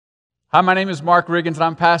Hi, my name is Mark Riggins, and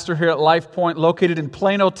I'm pastor here at Life Point, located in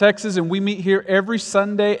Plano, Texas, and we meet here every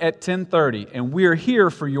Sunday at 10:30, and we are here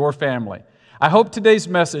for your family. I hope today's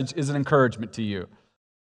message is an encouragement to you.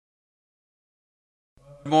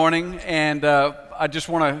 Good morning, and I just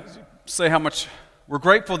want to say how much we're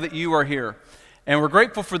grateful that you are here. And we're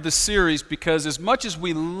grateful for this series because as much as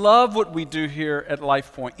we love what we do here at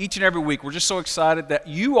Life Point, each and every week, we're just so excited that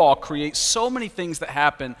you all create so many things that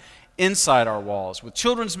happen inside our walls, with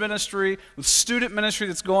children's ministry, with student ministry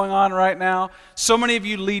that's going on right now. So many of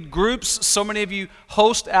you lead groups, so many of you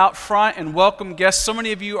host out front and welcome guests, so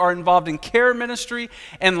many of you are involved in care ministry,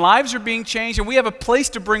 and lives are being changed, and we have a place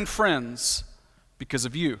to bring friends because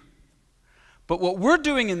of you. But what we're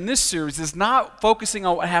doing in this series is not focusing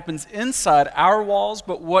on what happens inside our walls,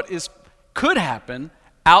 but what could happen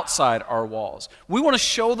outside our walls. We want to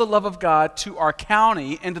show the love of God to our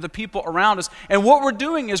county and to the people around us. And what we're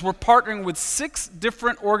doing is we're partnering with 6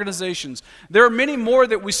 different organizations. There are many more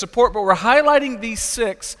that we support, but we're highlighting these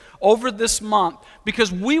 6 over this month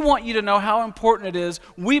because we want you to know how important it is,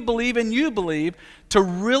 we believe and you believe, to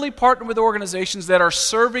really partner with organizations that are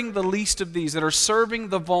serving the least of these, that are serving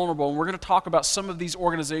the vulnerable. And we're going to talk about some of these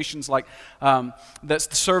organizations like that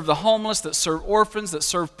serve the homeless, that serve orphans, that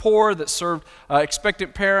serve poor, that serve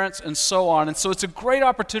expectant parents, and so on. And so it's a great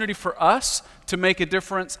opportunity for us to make a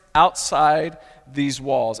difference outside these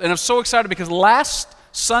walls. And I'm so excited because last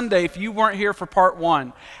Sunday, if you weren't here for part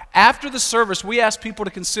 1, after the service, we asked people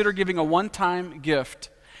to consider giving a one-time gift.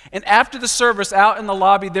 And after the service, out in the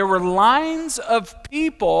lobby, there were lines of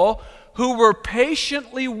people who were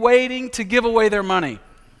patiently waiting to give away their money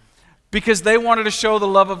because they wanted to show the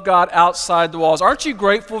love of God outside the walls. Aren't you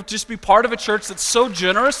grateful to just be part of a church that's so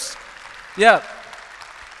generous? Yeah.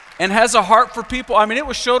 And has a heart for people. I mean, it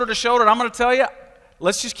was shoulder to shoulder, and I'm going to tell you,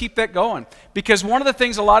 let's just keep that going. Because one of the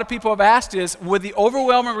things a lot of people have asked is, with the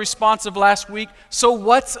overwhelming response of last week, so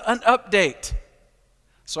what's an update?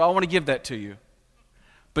 So I want to give that to you.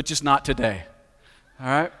 But just not today, all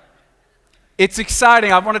right? It's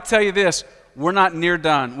exciting. I want to tell you this. We're not near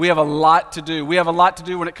done. We have a lot to do. We have a lot to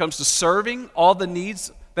do when it comes to serving all the needs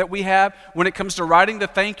that we have, when it comes to writing the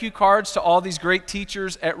thank you cards to all these great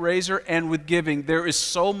teachers at Razor, and with giving. There is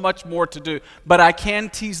so much more to do. But I can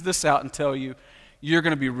tease this out and tell you, you're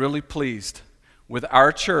going to be really pleased with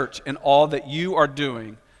our church and all that you are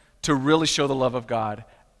doing to really show the love of God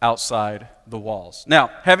outside the walls. Now,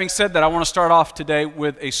 having said that, I want to start off today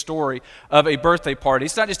with a story of a birthday party.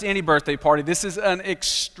 It's not just any birthday party. This is an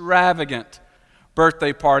extravagant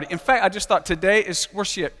birthday party. In fact, I just thought today is, where's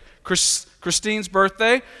she at? Christine's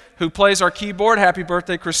birthday, who plays our keyboard. Happy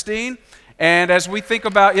birthday, Christine. And as we think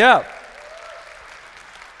about,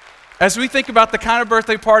 as we think about the kind of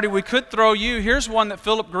birthday party we could throw you, here's one that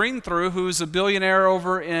Philip Green threw, who's a billionaire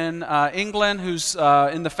over in England, who's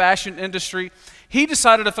in the fashion industry. He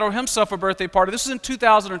decided to throw himself a birthday party. This was in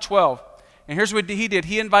 2012. And here's what he did.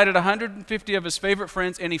 He invited 150 of his favorite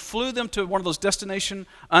friends, and he flew them to one of those destination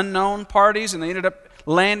unknown parties, and they ended up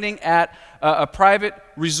landing at a private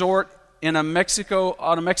resort on a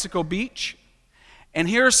Mexico beach. And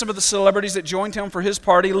here are some of the celebrities that joined him for his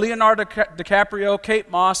party: Leonardo DiCaprio,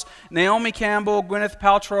 Kate Moss, Naomi Campbell, Gwyneth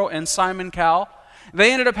Paltrow, and Simon Cowell.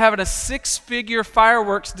 They ended up having a 6-figure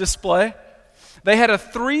fireworks display. They had a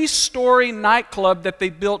 3-story nightclub that they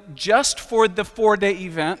built just for the 4-day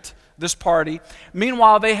event, this party.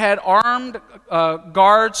 Meanwhile, they had armed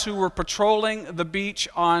guards who were patrolling the beach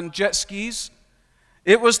on jet skis.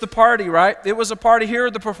 It was the party, right? It was a party. Here are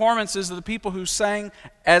the performances of the people who sang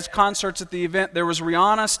as concerts at the event. There was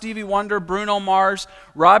Rihanna, Stevie Wonder, Bruno Mars,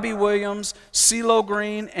 Robbie Williams, CeeLo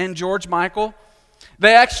Green, and George Michael.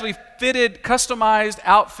 They actually fitted customized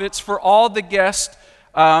outfits for all the guests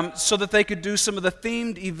so that they could do some of the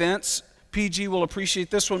themed events. PG will appreciate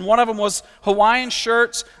this one. One of them was Hawaiian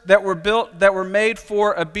shirts that were made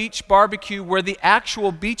for a beach barbecue where the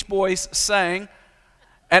actual Beach Boys sang.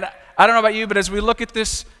 And I don't know about you, but as we look at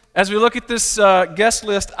this guest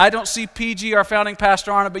list, I don't see PG, our founding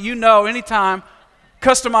pastor, on it. But you know, anytime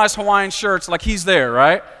customized Hawaiian shirts, like he's there,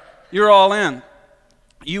 right? You're all in.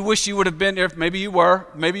 You wish you would have been there. Maybe you were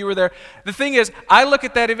there. The thing is, I look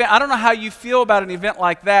at that event. I don't know how you feel about an event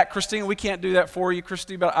like that. Christine, we can't do that for you,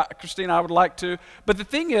 Christine, but Christine, I would like to. But the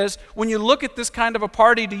thing is, when you look at this kind of a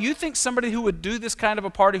party, do you think somebody who would do this kind of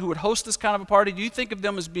a party, who would host this kind of a party, do you think of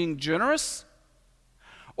them as being generous?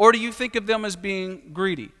 Or do you think of them as being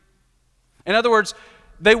greedy? In other words,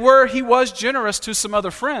 he was generous to some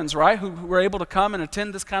other friends, right, who were able to come and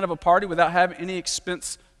attend this kind of a party without having any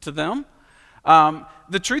expense to them.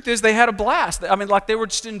 The truth is they had a blast. I mean, like they were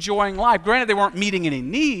just enjoying life. Granted, they weren't meeting any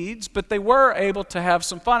needs, but they were able to have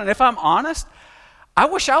some fun. And if I'm honest, I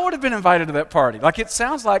wish I would have been invited to that party. Like, it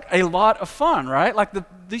sounds like a lot of fun, right? Like,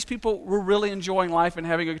 these people were really enjoying life and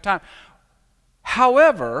having a good time.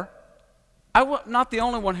 However, I'm not the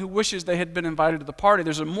only one who wishes they had been invited to the party.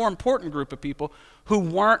 There's a more important group of people who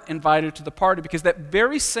weren't invited to the party, because that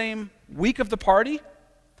very same week of the party,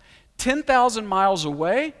 10,000 miles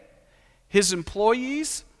away, his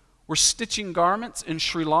employees were stitching garments in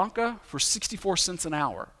Sri Lanka for 64 cents an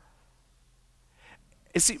hour.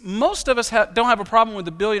 You see, most of us don't have a problem with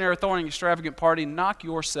the billionaire throwing an extravagant party. Knock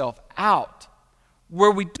yourself out.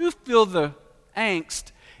 Where we do feel the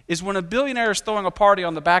angst is when a billionaire is throwing a party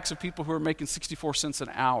on the backs of people who are making 64 cents an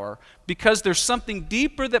hour, because there's something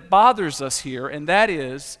deeper that bothers us here, and that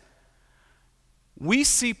is we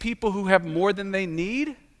see people who have more than they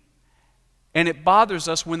need, and it bothers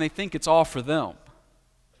us when they think it's all for them.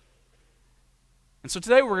 And so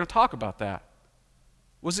today we're going to talk about that.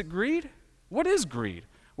 Was it greed? What is greed?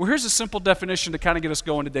 Well, here's a simple definition to kind of get us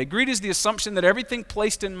going today. Greed is the assumption that everything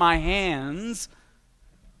placed in my hands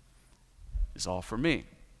is all for me.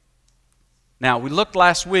 Now, we looked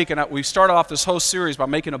last week, and we started off this whole series by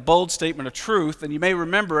making a bold statement of truth, and you may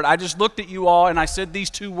remember it. I just looked at you all, and I said these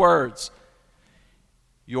two words: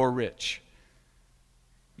 you're rich.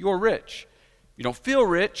 You're rich. You don't feel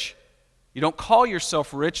rich. You don't call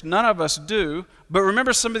yourself rich. None of us do. But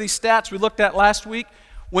remember some of these stats we looked at last week?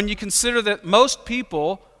 When you consider that most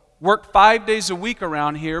people work 5 days a week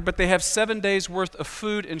around here, but they have 7 days worth of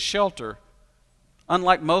food and shelter,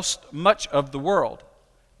 unlike much of the world.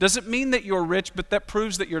 Doesn't mean that you're rich, but that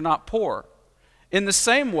proves that you're not poor. In the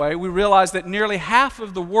same way, we realize that nearly half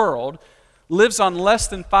of the world lives on less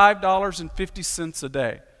than $5.50 a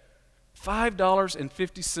day.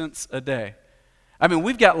 $5.50 a day. I mean,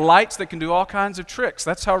 we've got lights that can do all kinds of tricks.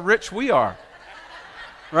 That's how rich we are.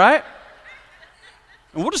 Right?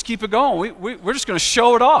 And we'll just keep it going. We're just going to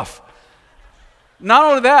show it off. Not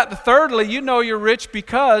only that, thirdly, you know you're rich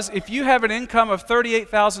because if you have an income of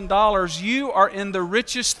 $38,000, you are in the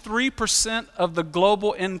richest 3% of the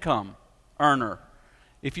global income earner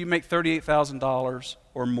if you make $38,000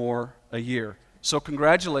 or more a year. So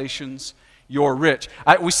congratulations, you're rich.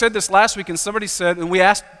 We said this last week, and somebody said, and we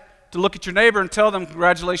asked to look at your neighbor and tell them,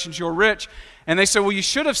 congratulations, you're rich. And they said, well, you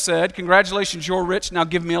should have said, congratulations, you're rich, now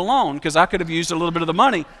give me a loan, because I could have used a little bit of the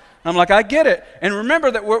money. And I'm like, I get it. And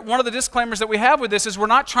remember that one of the disclaimers that we have with this is we're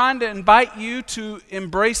not trying to invite you to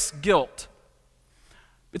embrace guilt.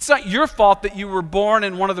 It's not your fault that you were born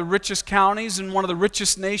in one of the richest counties, in one of the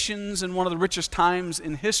richest nations, in one of the richest times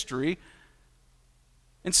in history.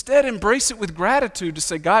 Instead, embrace it with gratitude to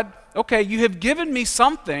say, God, okay, you have given me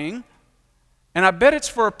something, and I bet it's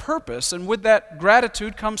for a purpose, and with that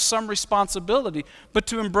gratitude comes some responsibility. But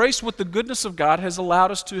to embrace what the goodness of God has allowed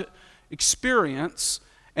us to experience,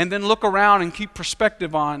 and then look around and keep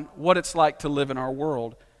perspective on what it's like to live in our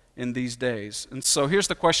world in these days. And so here's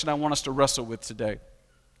the question I want us to wrestle with today.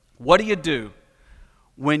 What do you do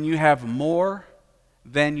when you have more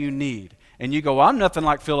than you need? And you go, well, I'm nothing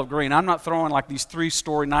like Philip Green. I'm not throwing like these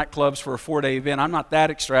 3-story nightclubs for a 4-day event. I'm not that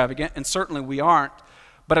extravagant, and certainly we aren't.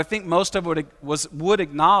 But I think most of us would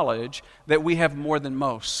acknowledge that we have more than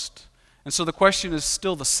most. And so the question is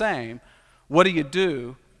still the same. What do you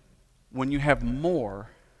do when you have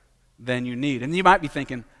more than you need? And you might be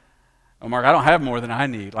thinking, oh, Mark, I don't have more than I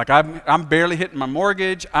need. Like, I'm barely hitting my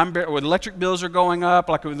mortgage. With electric bills are going up,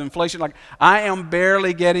 like with inflation, like I am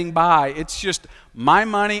barely getting by. It's just my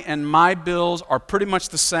money and my bills are pretty much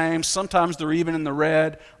the same. Sometimes they're even in the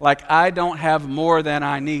red. Like, I don't have more than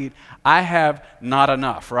I need. I have not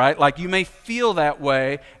enough, right? Like, you may feel that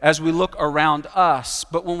way as we look around us,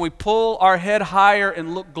 but when we pull our head higher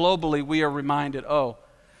and look globally, we are reminded,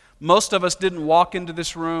 most of us didn't walk into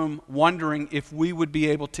this room wondering if we would be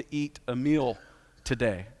able to eat a meal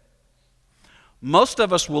today. Most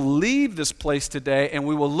of us will leave this place today and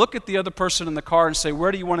we will look at the other person in the car and say,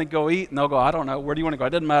 where do you want to go eat? And they'll go, I don't know. Where do you want to go?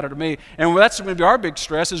 It doesn't matter to me. And that's going to be our big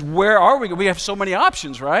stress is where are we? We have so many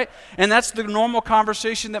options, right? And that's the normal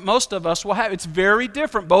conversation that most of us will have. It's very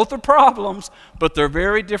different. Both are problems, but they're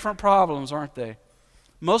very different problems, aren't they?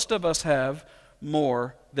 Most of us have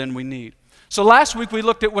more than we need. So last week we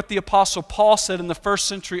looked at what the Apostle Paul said in the first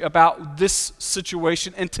century about this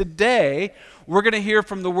situation, and today we're going to hear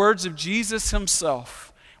from the words of Jesus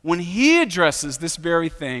himself when he addresses this very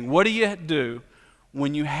thing. What do you do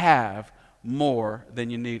when you have more than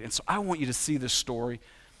you need? And so I want you to see this story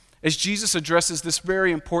as Jesus addresses this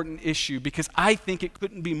very important issue, because I think it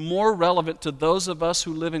couldn't be more relevant to those of us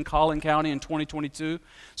who live in Collin County in 2022.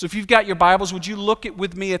 So if you've got your Bibles, would you look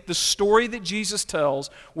with me at the story that Jesus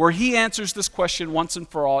tells where he answers this question once and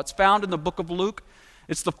for all. It's found in the book of Luke,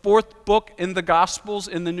 It's the fourth book in the Gospels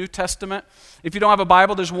in the New Testament. If you don't have a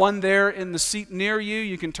Bible, there's one there in the seat near you.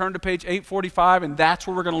 You can turn to page 845, and that's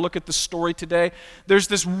where we're going to look at the story today. There's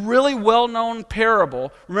this really well-known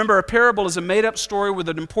parable. Remember, a parable is a made-up story with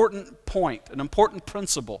an important point, an important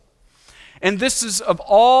principle. And this is, of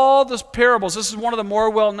all the parables, this is one of the more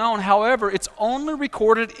well-known. However, it's only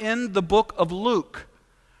recorded in the book of Luke.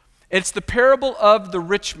 It's the parable of the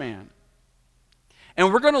rich man.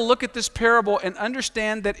 And we're going to look at this parable and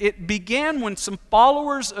understand that it began when some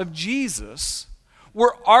followers of Jesus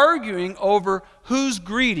were arguing over who's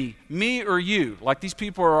greedy, me or you, like these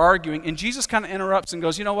people are arguing. And Jesus kind of interrupts and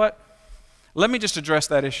goes, you know what? Let me just address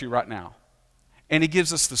that issue right now. And he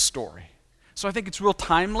gives us the story. So I think it's real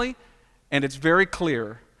timely and it's very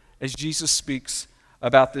clear as Jesus speaks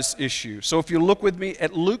about this issue. So if you look with me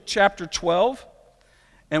at Luke chapter 12,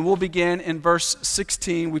 and we'll begin in verse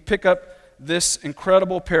 16. We pick up this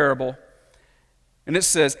incredible parable. And it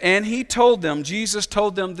says, and he told them, Jesus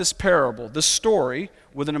told them this parable, this story,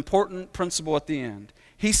 with an important principle at the end.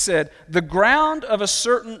 He said, the ground of a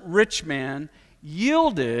certain rich man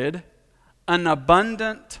yielded an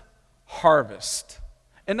abundant harvest.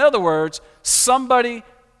 In other words, somebody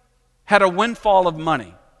had a windfall of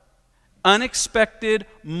money. Unexpected,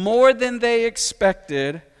 more than they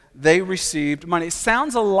expected, they received money. It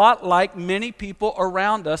sounds a lot like many people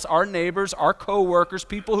around us, our neighbors, our co-workers,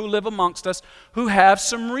 people who live amongst us, who have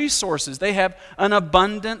some resources. They have an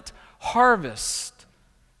abundant harvest.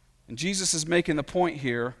 And Jesus is making the point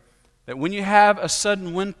here that when you have a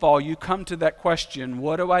sudden windfall, you come to that question,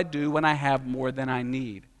 what do I do when I have more than I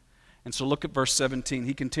need? And so look at verse 17.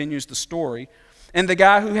 He continues the story. And the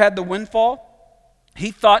guy who had the windfall,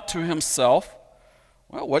 he thought to himself,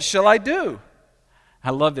 well, what shall I do? I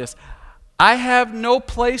love this. I have no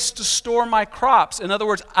place to store my crops. In other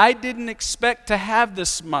words, I didn't expect to have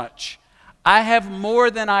this much. I have more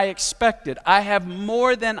than I expected. I have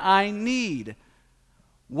more than I need.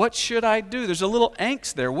 What should I do? There's a little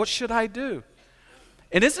angst there. What should I do?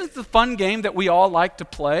 And isn't it the fun game that we all like to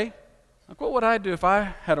play? Like, what would I do if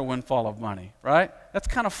I had a windfall of money, right? That's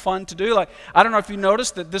kind of fun to do. Like, I don't know if you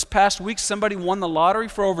noticed that this past week somebody won the lottery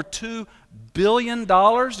for over $2 billion.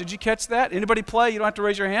 Did you catch that? Anybody play? You don't have to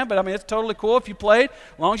raise your hand, but I mean, it's totally cool if you played.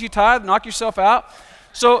 As long as you tithe, knock yourself out.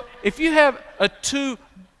 So if you have a $2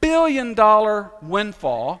 billion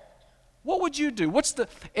windfall, what would you do?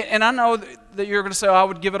 And I know that you're going to say, oh, I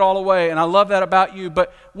would give it all away, and I love that about you,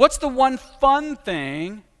 but what's the one fun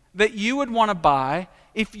thing that you would want to buy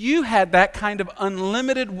if you had that kind of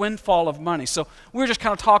unlimited windfall of money? So we were just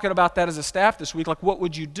kind of talking about that as a staff this week, like what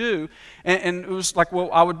would you do? And it was like, well,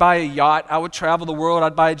 I would buy a yacht, I would travel the world,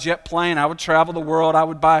 I'd buy a jet plane, I would travel the world, I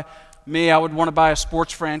would want to buy a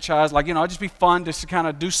sports franchise, like, it'd just be fun just to kind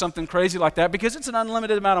of do something crazy like that because it's an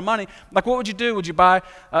unlimited amount of money. Like, what would you do? Would you buy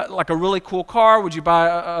like a really cool car? Would you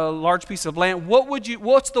buy a large piece of land?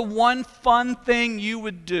 What's the one fun thing you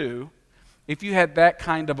would do if you had that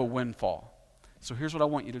kind of a windfall? So here's what I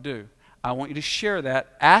want you to do. I want you to share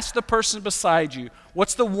that. Ask the person beside you,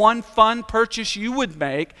 what's the one fun purchase you would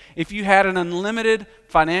make if you had an unlimited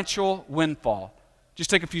financial windfall? Just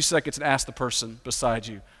take a few seconds and ask the person beside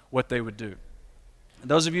you what they would do. And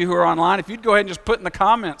those of you who are online, if you'd go ahead and just put in the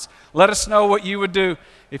comments, let us know what you would do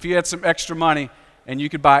if you had some extra money and you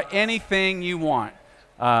could buy anything you want.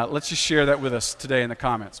 Let's just share that with us today in the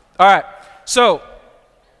comments. All right, so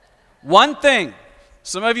one thing.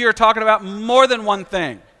 Some of you are talking about more than one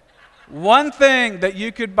thing. One thing that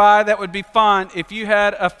you could buy that would be fun if you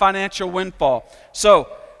had a financial windfall. So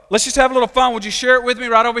let's just have a little fun. Would you share it with me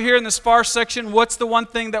right over here in this far section? What's the one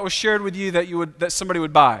thing that was shared with you that somebody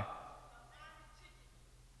would buy?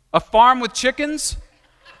 A farm with chickens?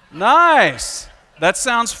 Nice. That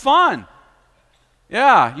sounds fun.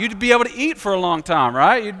 Yeah, you'd be able to eat for a long time,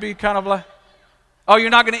 right? You'd be kind of like, oh, you're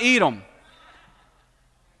not going to eat them.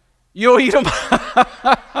 You'll eat them. How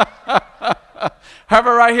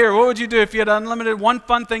about right here? What would you do if you had unlimited one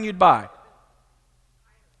fun thing you'd buy?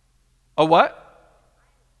 A what?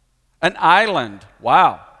 An island.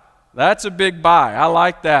 Wow. That's a big buy. I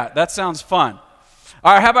like that. That sounds fun.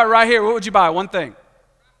 All right, how about right here? What would you buy? One thing.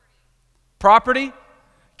 Property?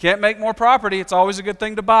 Can't make more property. It's always a good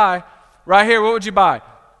thing to buy. Right here, what would you buy?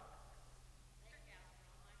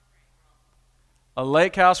 A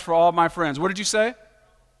lake house for all my friends. What did you say?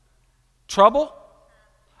 Trouble?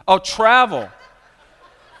 Oh, travel.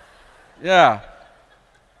 Yeah.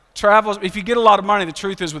 Travel, if you get a lot of money, the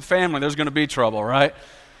truth is with family, there's going to be trouble, right?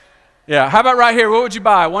 Yeah. How about right here? What would you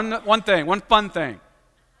buy? One thing, one fun thing.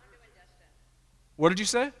 What did you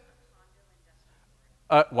say?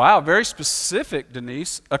 Wow, very specific,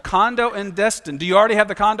 Denise. A condo in Destin. Do you already have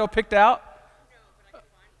the condo picked out?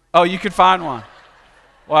 Oh, you could find one.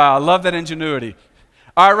 Wow, I love that ingenuity.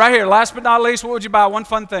 All right, right here, last but not least, what would you buy? One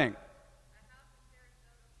fun thing.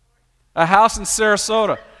 A house in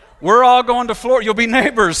Sarasota. We're all going to Florida. You'll be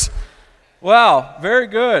neighbors. Wow, very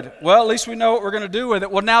good. Well, at least we know what we're going to do with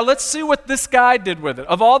it. Well, now let's see what this guy did with it.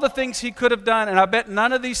 Of all the things he could have done, and I bet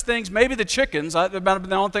none of these things, maybe the chickens, that might have been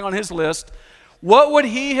the only thing on his list, what would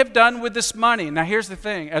he have done with this money? Now, here's the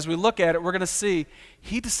thing. As we look at it, we're going to see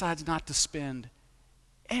he decides not to spend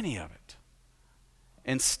any of it.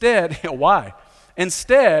 Instead, why?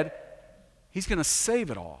 Instead, he's going to save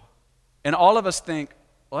it all. And all of us think,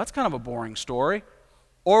 well, that's kind of a boring story.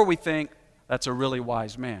 Or we think, that's a really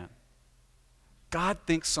wise man. God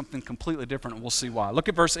thinks something completely different, and we'll see why. Look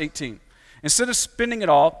at verse 18. Instead of spending it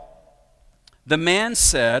all, the man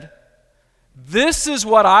said, "This is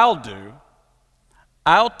what I'll do.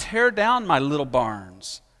 I'll tear down my little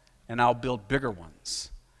barns, and I'll build bigger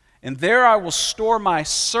ones. And there I will store my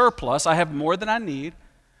surplus. I have more than I need.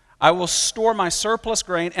 I will store my surplus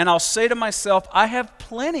grain, and I'll say to myself, I have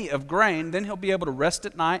plenty of grain." Then he'll be able to rest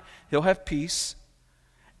at night. He'll have peace.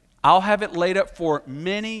 I'll have it laid up for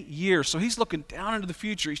many years. So he's looking down into the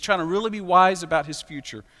future. He's trying to really be wise about his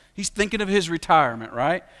future. He's thinking of his retirement,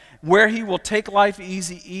 right? Where he will take life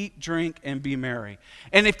easy, eat, drink, and be merry.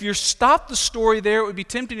 And if you stop the story there, it would be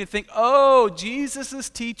tempting to think, oh, Jesus is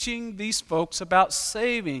teaching these folks about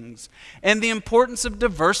savings and the importance of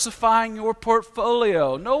diversifying your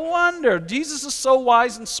portfolio. No wonder. Jesus is so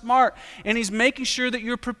wise and smart, and he's making sure that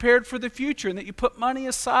you're prepared for the future and that you put money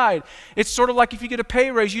aside. It's sort of like if you get a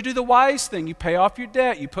pay raise, you do the wise thing. You pay off your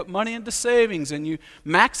debt, you put money into savings, and you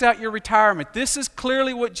max out your retirement. This is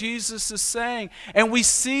clearly what Jesus is saying. And we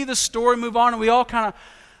see the story move on, and we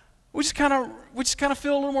just kind of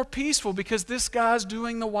feel a little more peaceful because this guy's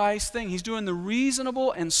doing the wise thing. He's doing the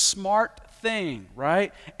reasonable and smart thing,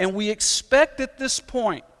 right? And we expect at this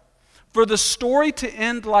point for the story to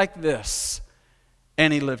end like this: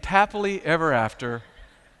 and he lived happily ever after,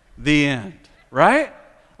 the end, right?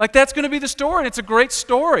 Like that's going to be the story, and it's a great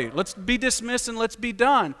story. Let's be dismissed and let's be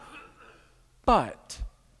done. But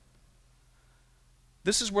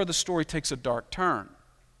this is where the story takes a dark turn.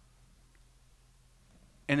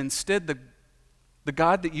 And instead, the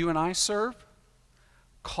God that you and I serve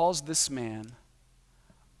calls this man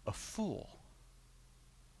a fool.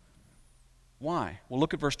 Why? Well,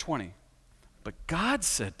 look at verse 20. But God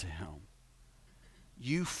said to him,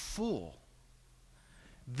 "You fool,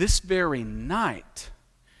 this very night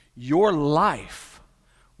your life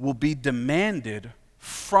will be demanded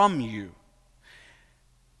from you.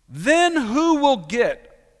 Then who will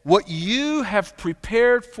get what you have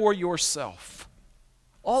prepared for yourself?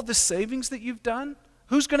 All the savings that you've done,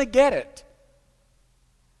 who's going to get it?"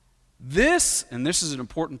 This, and this is an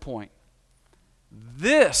important point,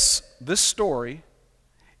 this story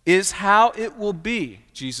is how it will be,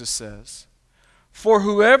 Jesus says, for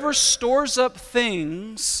whoever stores up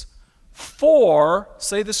things for,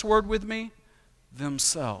 say this word with me,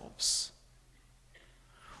 themselves.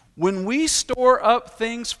 When we store up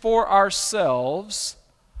things for ourselves,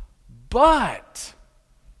 but,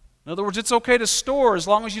 in other words, it's okay to store as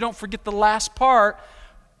long as you don't forget the last part.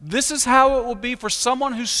 This is how it will be for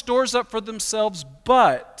someone who stores up for themselves,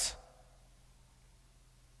 but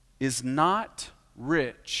is not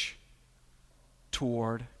rich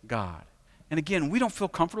toward God. And again, we don't feel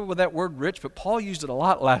comfortable with that word rich, but Paul used it a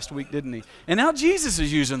lot last week, didn't he? And now Jesus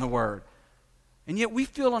is using the word. And yet we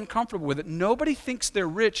feel uncomfortable with it. Nobody thinks they're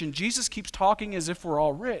rich, and Jesus keeps talking as if we're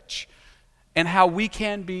all rich and how we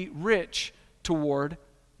can be rich toward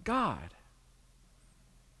God.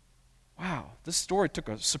 Wow, this story took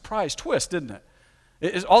a surprise twist, didn't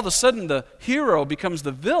it? All of a sudden, the hero becomes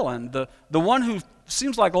the villain. The one who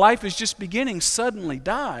seems like life is just beginning suddenly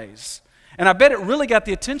dies. And I bet it really got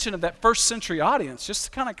the attention of that first century audience.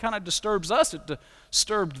 Just kind of disturbs us. It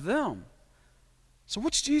disturbed them. So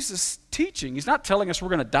what's Jesus teaching? He's not telling us we're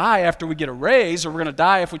going to die after we get a raise or we're going to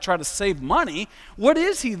die if we try to save money. What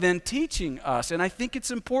is he then teaching us? And I think it's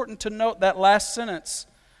important to note that last sentence,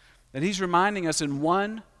 that he's reminding us in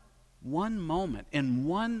one moment, in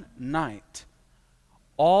one night,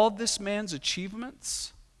 all this man's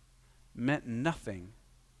achievements meant nothing,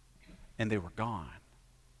 and they were gone.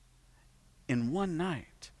 In one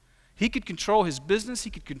night. He could control his business, he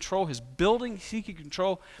could control his building, he could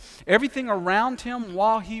control everything around him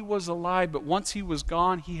while he was alive, but once he was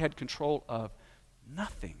gone, he had control of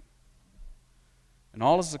nothing. And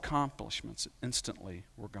all his accomplishments instantly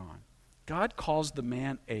were gone. God calls the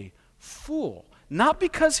man a fool, not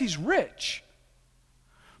because he's rich,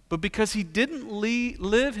 but because he didn't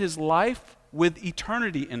live his life with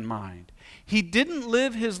eternity in mind. He didn't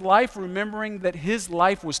live his life remembering that his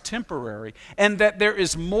life was temporary and that there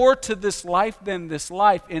is more to this life than this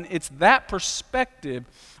life. And it's that perspective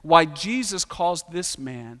why Jesus calls this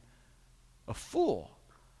man a fool.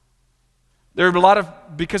 There are a lot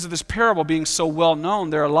of, because of this parable being so well known,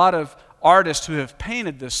 there are a lot of artists who have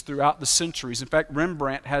painted this throughout the centuries. In fact,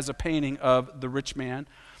 Rembrandt has a painting of the rich man.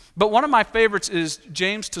 But one of my favorites is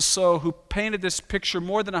James Tissot, who painted this picture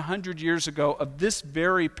more than 100 years ago of this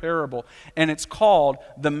very parable, and it's called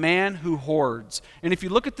The Man Who Hoards. And if you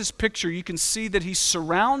look at this picture, you can see that he's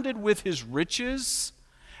surrounded with his riches,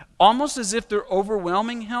 almost as if they're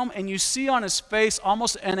overwhelming him, and you see on his face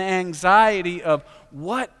almost an anxiety of,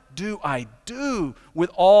 what do I do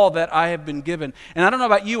with all that I have been given? And I don't know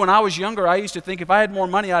about you, when I was younger, I used to think if I had more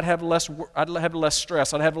money, I'd have less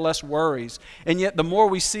stress, I'd have less worries. And yet the more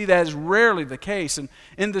we see, that is rarely the case. And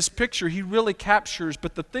in this picture, he really captures,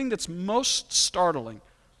 but the thing that's most startling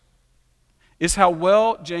is how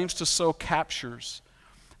well James Tissot captures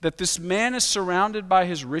that this man is surrounded by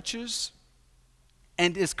his riches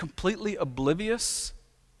and is completely oblivious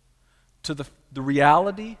to the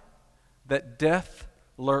reality that death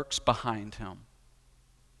lurks behind him.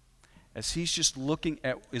 As he's just looking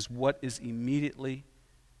at is what is immediately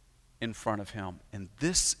in front of him. And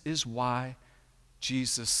this is why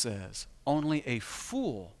Jesus says only a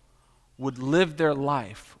fool would live their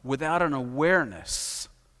life without an awareness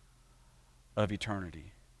of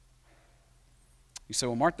eternity. You say,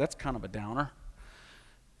 well, Mark, that's kind of a downer.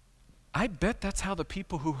 I bet that's how the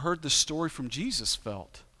people who heard the story from Jesus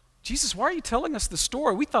felt. Jesus, why are you telling us the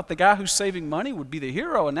story? We thought the guy who's saving money would be the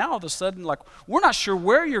hero, and now all of a sudden, we're not sure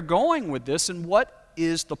where you're going with this and what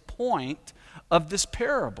is the point of this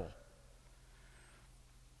parable.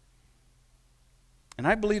 And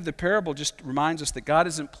I believe the parable just reminds us that God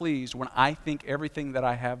isn't pleased when I think everything that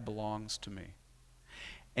I have belongs to me.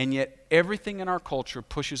 And yet everything in our culture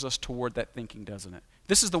pushes us toward that thinking, doesn't it?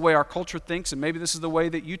 This is the way our culture thinks, and maybe this is the way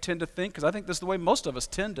that you tend to think, because I think this is the way most of us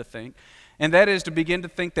tend to think, and that is to begin to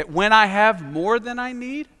think that when I have more than I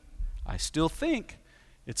need, I still think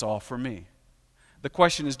it's all for me. The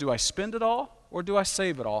question is, do I spend it all, or do I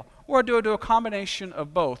save it all, or do I do a combination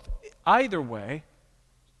of both? Either way,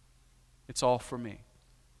 it's all for me.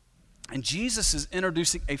 And Jesus is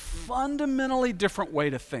introducing a fundamentally different way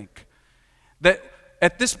to think. That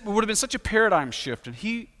at this would have been such a paradigm shift, and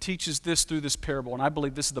he teaches this through this parable, and I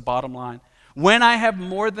believe this is the bottom line. When I have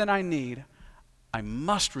more than I need, I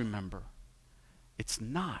must remember it's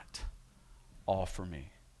not all for me.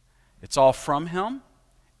 It's all from him.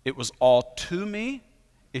 It was all to me.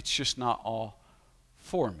 It's just not all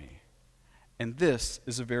for me. And this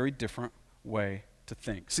is a very different way to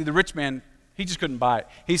think. See, the rich man, he just couldn't buy it.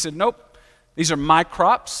 He said, nope, these are my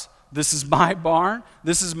crops. This is my barn.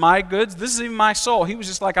 This is my goods. This is even my soul. He was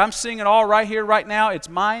just like, I'm seeing it all right here, right now. It's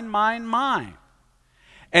mine, mine, mine.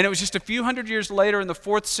 And it was just a few hundred years later in the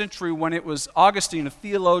 4th century when it was Augustine, a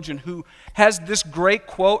theologian, who has this great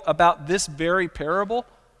quote about this very parable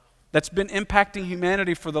that's been impacting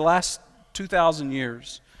humanity for the last 2,000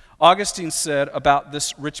 years. Augustine said about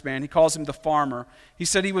this rich man, he calls him the farmer, he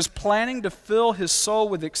said he was planning to fill his soul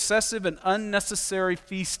with excessive and unnecessary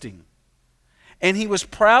feasting. And he was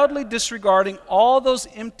proudly disregarding all those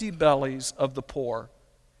empty bellies of the poor.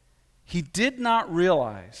 He did not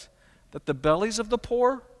realize that the bellies of the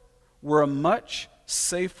poor were a much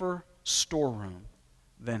safer storeroom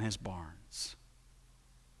than his barns.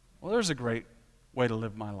 Well, there's a great way to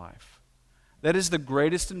live my life. That is the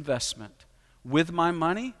greatest investment with my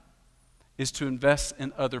money, is to invest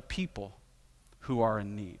in other people who are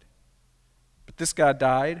in need. But this guy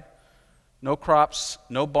died. No crops,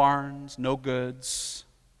 no barns, no goods,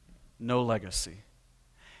 no legacy.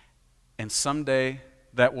 And someday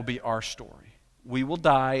that will be our story. We will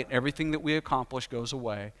die, and everything that we accomplish goes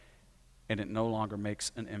away, and it no longer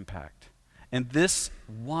makes an impact. And this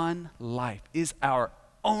one life is our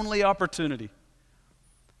only opportunity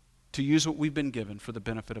to use what we've been given for the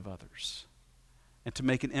benefit of others and to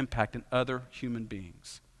make an impact in other human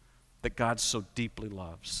beings that God so deeply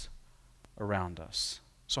loves around us.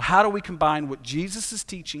 So how do we combine what Jesus is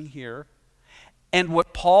teaching here and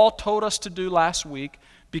what Paul told us to do last week?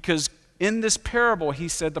 Because in this parable, he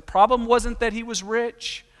said the problem wasn't that he was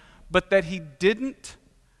rich, but that he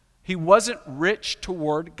wasn't rich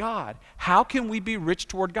toward God. How can we be rich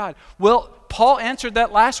toward God? Well, Paul answered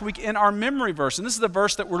that last week in our memory verse. And this is the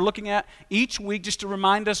verse that we're looking at each week just to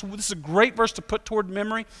remind us. This is a great verse to put toward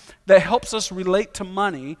memory that helps us relate to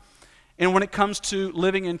money and when it comes to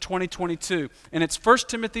living in 2022. And it's 1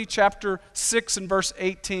 Timothy chapter 6 and verse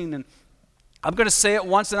 18. And I'm going to say it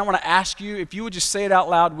once, and I want to ask you if you would just say it out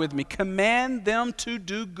loud with me. Command them to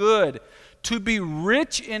do good, to be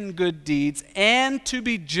rich in good deeds, and to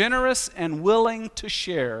be generous and willing to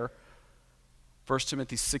share. 1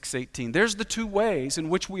 Timothy 6:18. There's the two ways in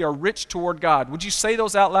which we are rich toward God. Would you say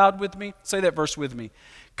those out loud with me? Say that verse with me.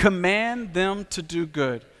 Command them to do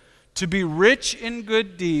good, to be rich in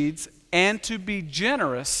good deeds, and to be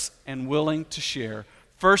generous and willing to share.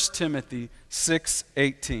 1 Timothy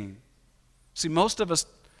 6:18. See, most of us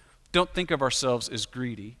don't think of ourselves as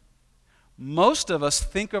greedy. Most of us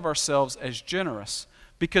think of ourselves as generous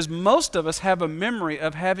because most of us have a memory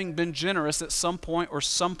of having been generous at some point or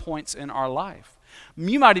some points in our life.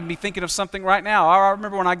 You might even be thinking of something right now. I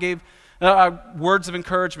remember when I gave words of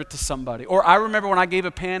encouragement to somebody. Or I remember when I gave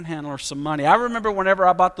a panhandler some money. I remember whenever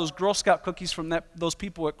I bought those Girl Scout cookies from those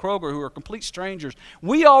people at Kroger who are complete strangers.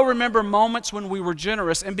 We all remember moments when we were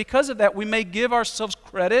generous, and because of that, we may give ourselves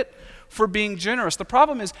credit for being generous. The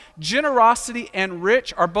problem is generosity and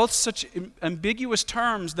rich are both such ambiguous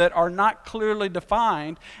terms that are not clearly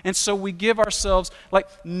defined, and so we give ourselves, like,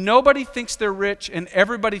 nobody thinks they're rich and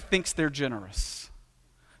everybody thinks they're generous.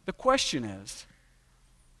 The question is,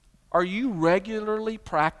 are you regularly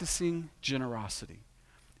practicing generosity?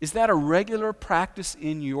 Is that a regular practice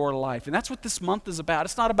in your life? And that's what this month is about.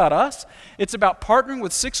 It's not about us. It's about partnering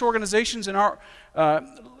with 6 organizations in our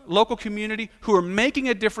local community who are making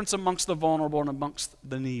a difference amongst the vulnerable and amongst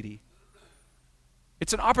the needy.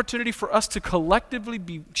 It's an opportunity for us to collectively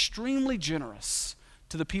be extremely generous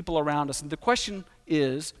to the people around us. And the question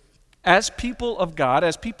is, as people of God,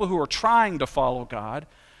 as people who are trying to follow God,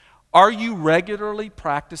 are you regularly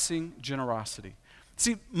practicing generosity?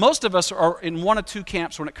 See, most of us are in one of two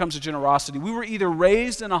camps when it comes to generosity. We were either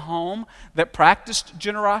raised in a home that practiced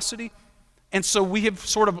generosity, and so we have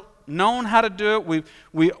sort of known how to do it.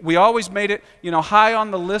 We always made it, high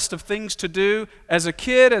on the list of things to do as a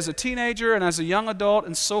kid, as a teenager, and as a young adult,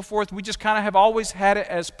 and so forth. We just kind of have always had it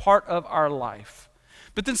as part of our life.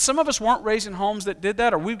 But then some of us weren't raised in homes that did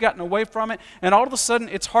that, or we've gotten away from it, and all of a sudden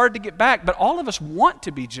it's hard to get back. But all of us want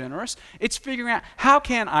to be generous. It's figuring out, how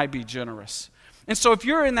can I be generous? And so if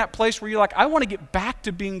you're in that place where you're like, I want to get back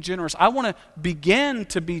to being generous, I want to begin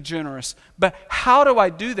to be generous, but how do I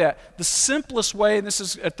do that? The simplest way, and this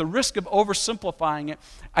is at the risk of oversimplifying it,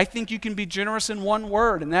 I think you can be generous in one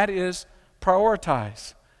word, and that is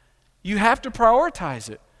prioritize. You have to prioritize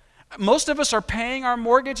it. Most of us are paying our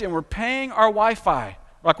mortgage and we're paying our Wi-Fi.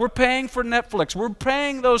 Like, we're paying for Netflix. We're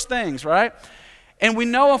paying those things, right? And we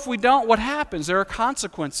know if we don't, what happens? There are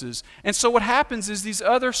consequences. And so what happens is these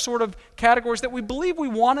other sort of categories that we believe we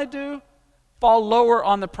want to do fall lower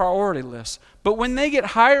on the priority list. But when they get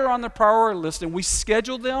higher on the priority list and we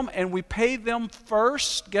schedule them and we pay them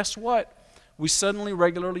first, guess what? We suddenly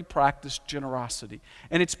regularly practice generosity.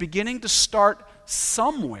 And it's beginning to start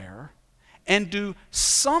somewhere and do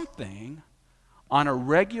something on a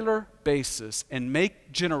regular basis and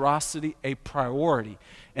make generosity a priority.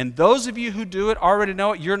 And those of you who do it already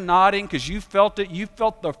know it. You're nodding because you felt it. You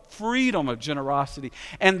felt the freedom of generosity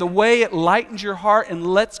and the way it lightens your heart and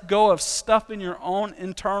lets go of stuff in your own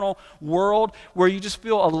internal world where you just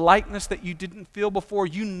feel a lightness that you didn't feel before.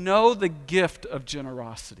 You know the gift of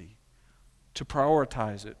generosity, to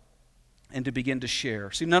prioritize it and to begin to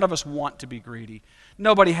share. See, none of us want to be greedy.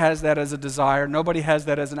 Nobody has that as a desire. Nobody has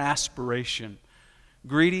that as an aspiration.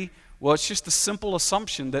 Greedy, well, it's just a simple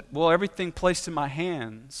assumption that, well, everything placed in my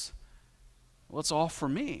hands, well, it's all for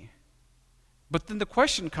me. But then the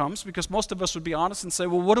question comes, because most of us would be honest and say,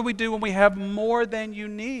 well, what do we do when we have more than you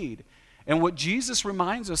need? And what Jesus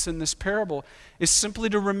reminds us in this parable is simply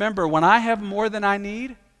to remember, when I have more than I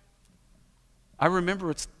need, I remember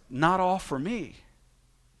it's not all for me.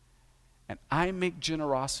 And I make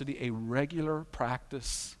generosity a regular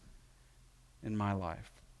practice in my life.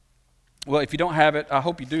 Well, if you don't have it, I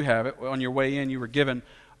hope you do have it. On your way in, you were given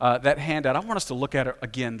that handout. I want us to look at it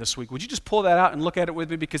again this week. Would you just pull that out and look at it with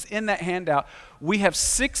me? Because in that handout, we have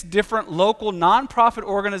 6 different local nonprofit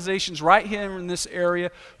organizations right here in this area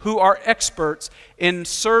who are experts in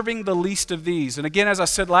serving the least of these. And again, as I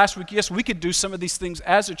said last week, yes, we could do some of these things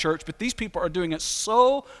as a church, but these people are doing it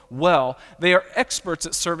so well. They are experts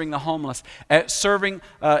at serving the homeless, at serving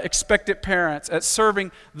expectant parents, at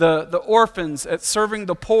serving the orphans, at serving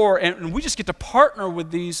the poor. And we just get to partner with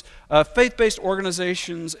these faith-based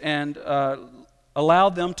organizations and allow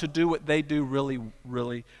them to do what they do really,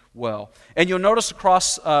 really well. And you'll notice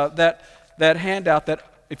across that handout that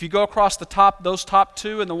if you go across the top, those top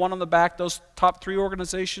 2 and the one on the back, those top 3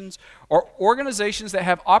 organizations are organizations that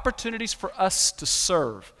have opportunities for us to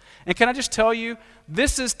serve. And can I just tell you,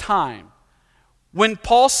 this is time. When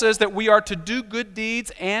Paul says that we are to do good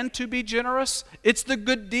deeds and to be generous, it's the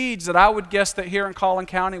good deeds that I would guess that here in Collin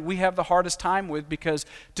County we have the hardest time with, because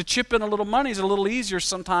to chip in a little money is a little easier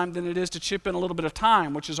sometimes than it is to chip in a little bit of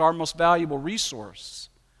time, which is our most valuable resource.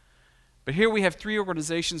 But here we have 3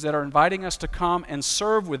 organizations that are inviting us to come and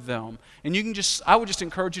serve with them. And I would just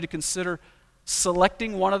encourage you to consider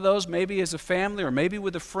selecting one of those, maybe as a family or maybe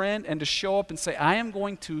with a friend, and to show up and say, I am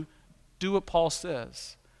going to do what Paul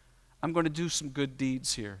says. I'm going to do some good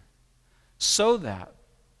deeds here. So that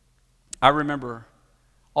I remember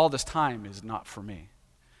all this time is not for me.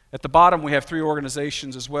 At the bottom we have 3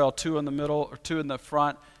 organizations as well, 2 in the middle or 2 in the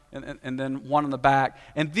front, and then 1 in the back.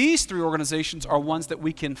 And these 3 organizations are ones that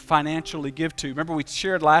we can financially give to. Remember, we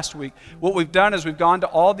shared last week, what we've done is we've gone to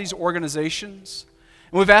all these organizations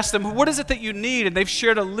and we've asked them, what is it that you need? And they've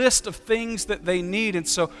shared a list of things that they need. And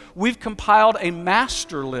so we've compiled a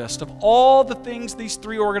master list of all the things these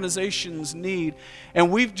 3 organizations need.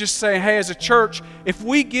 And we've just say, hey, as a church, if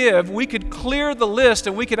we give, we could clear the list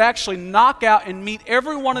and we could actually knock out and meet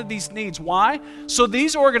every one of these needs. Why? So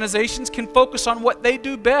these organizations can focus on what they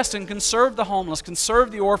do best and can serve the homeless, can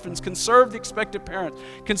serve the orphans, can serve the expectant parents,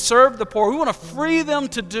 can serve the poor. We want to free them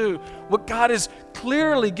to do what God is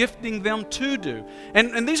clearly gifting them to do.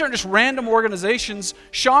 And these aren't just random organizations.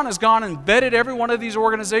 Sean has gone and vetted every one of these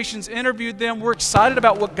organizations, interviewed them. We're excited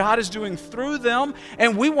about what God is doing through them,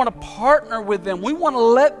 and we want to partner with them. We want to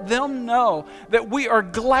let them know that we are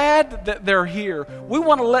glad that they're here. We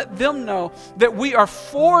want to let them know that we are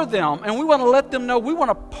for them, and we want to let them know we want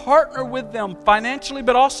to partner with them financially,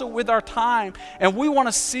 but also with our time. And we want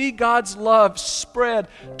to see God's love spread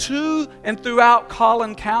to and throughout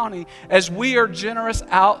Collin County as we are generous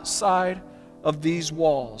outside of these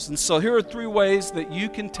walls. And so here are 3 ways that you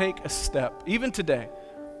can take a step, even today.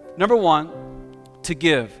 Number 1, to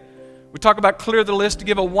give. We talk about clear the list, to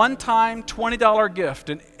give a one-time $20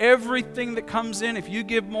 gift. And everything that comes in, if you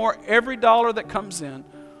give more, every dollar that comes in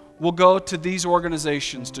will go to these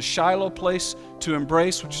organizations, to Shiloh Place, to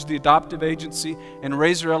Embrace, which is the adoptive agency, and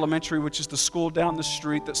Razor Elementary, which is the school down the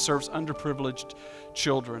street that serves underprivileged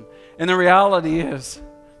children. And the reality is,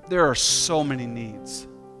 there are so many needs.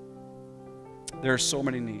 There are so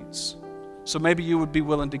many needs. So maybe you would be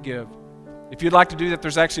willing to give. If you'd like to do that,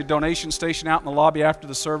 there's actually a donation station out in the lobby after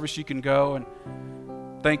the service. You can go, and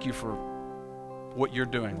thank you for what you're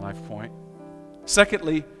doing, LifePoint.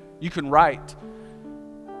 Secondly, you can write.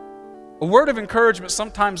 A word of encouragement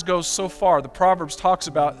sometimes goes so far. The Proverbs talks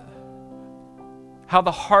about how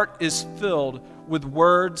the heart is filled with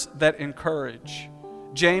words that encourage.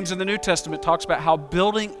 James in the New Testament talks about how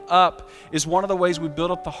building up is one of the ways we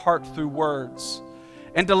build up the heart through words.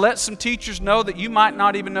 And to let some teachers know that you might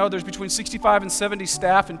not even know, there's between 65 and 70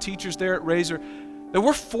 staff and teachers there at Razor, that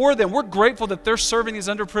we're for them. We're grateful that they're serving these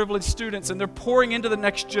underprivileged students and they're pouring into the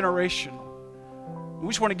next generation. We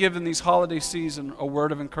just want to give them these holiday season a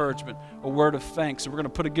word of encouragement, a word of thanks. And we're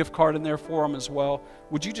going to put a gift card in there for them as well.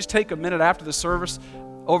 Would you just take a minute after the service?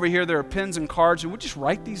 Over here there are pens and cards, and we'll just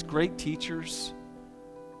write these great teachers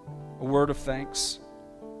a word of thanks.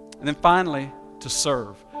 And then finally, to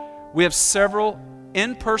serve. We have several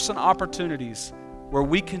in-person opportunities where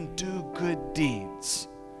we can do good deeds.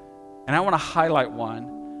 And I want to highlight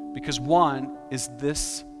one, because one is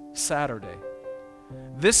this Saturday.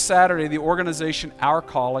 This Saturday, the organization Our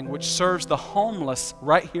Calling, which serves the homeless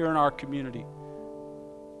right here in our community,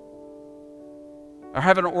 are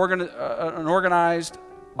having an organized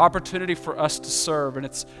opportunity for us to serve. And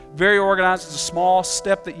it's very organized. It's a small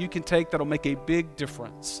step that you can take that'll make a big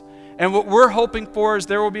difference. And what we're hoping for is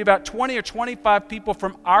there will be about 20 or 25 people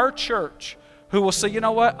from our church who will say, you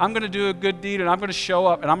know what, I'm going to do a good deed, and I'm going to show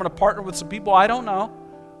up, and I'm going to partner with some people I don't know,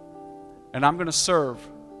 and I'm going to serve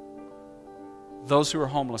those who are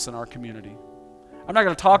homeless in our community. I'm not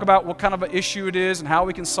going to talk about what kind of an issue it is and how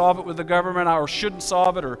we can solve it with the government, or shouldn't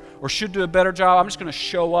solve it, or should do a better job. I'm just going to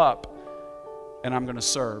show up, and I'm going to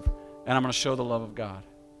serve, and I'm going to show the love of God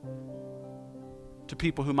to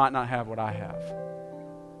people who might not have what I have.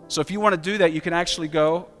 So if you want to do that, you can actually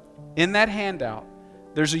go in that handout.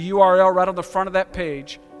 There's a URL right on the front of that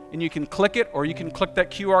page, and you can click it, or you can click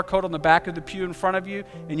that QR code on the back of the pew in front of you,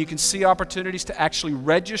 and you can see opportunities to actually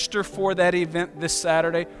register for that event this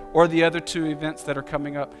Saturday or the other 2 events that are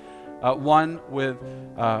coming up. One with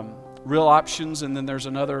Real Options, and then there's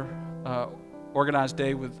another organized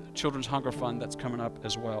day with Children's Hunger Fund that's coming up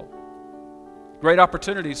as well. Great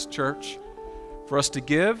opportunities, church, for us to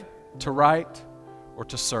give, to write, or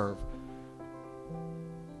to serve,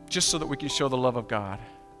 just so that we can show the love of God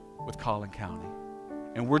with Collin County.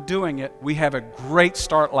 And we're doing it. We have a great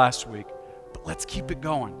start last week, but let's keep it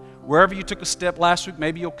going. Wherever you took a step last week,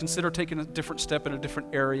 maybe you'll consider taking a different step in a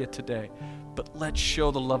different area today. But let's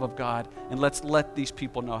show the love of God, and let's let these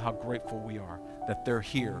people know how grateful we are that they're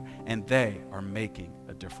here and they are making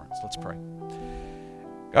a difference. Let's pray.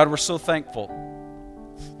 God, we're so thankful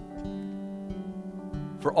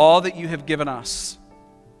for all that you have given us.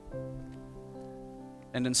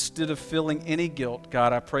 And instead of feeling any guilt,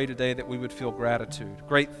 God, I pray today that we would feel gratitude.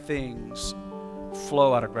 Great things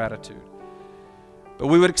flow out of gratitude. But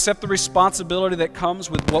we would accept the responsibility that comes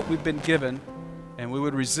with what we've been given, and we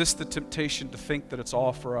would resist the temptation to think that it's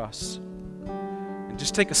all for us. And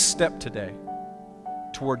just take a step today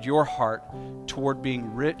toward your heart, toward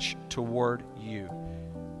being rich toward you.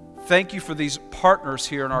 Thank you for these partners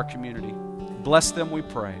here in our community. Bless them, we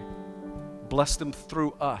pray. Bless them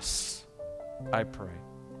through us, I pray.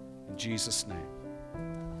 In Jesus' name,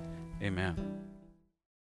 amen.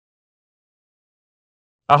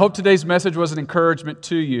 I hope today's message was an encouragement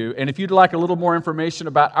to you. And if you'd like a little more information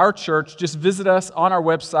about our church, just visit us on our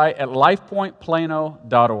website at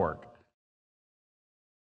lifepointplano.org.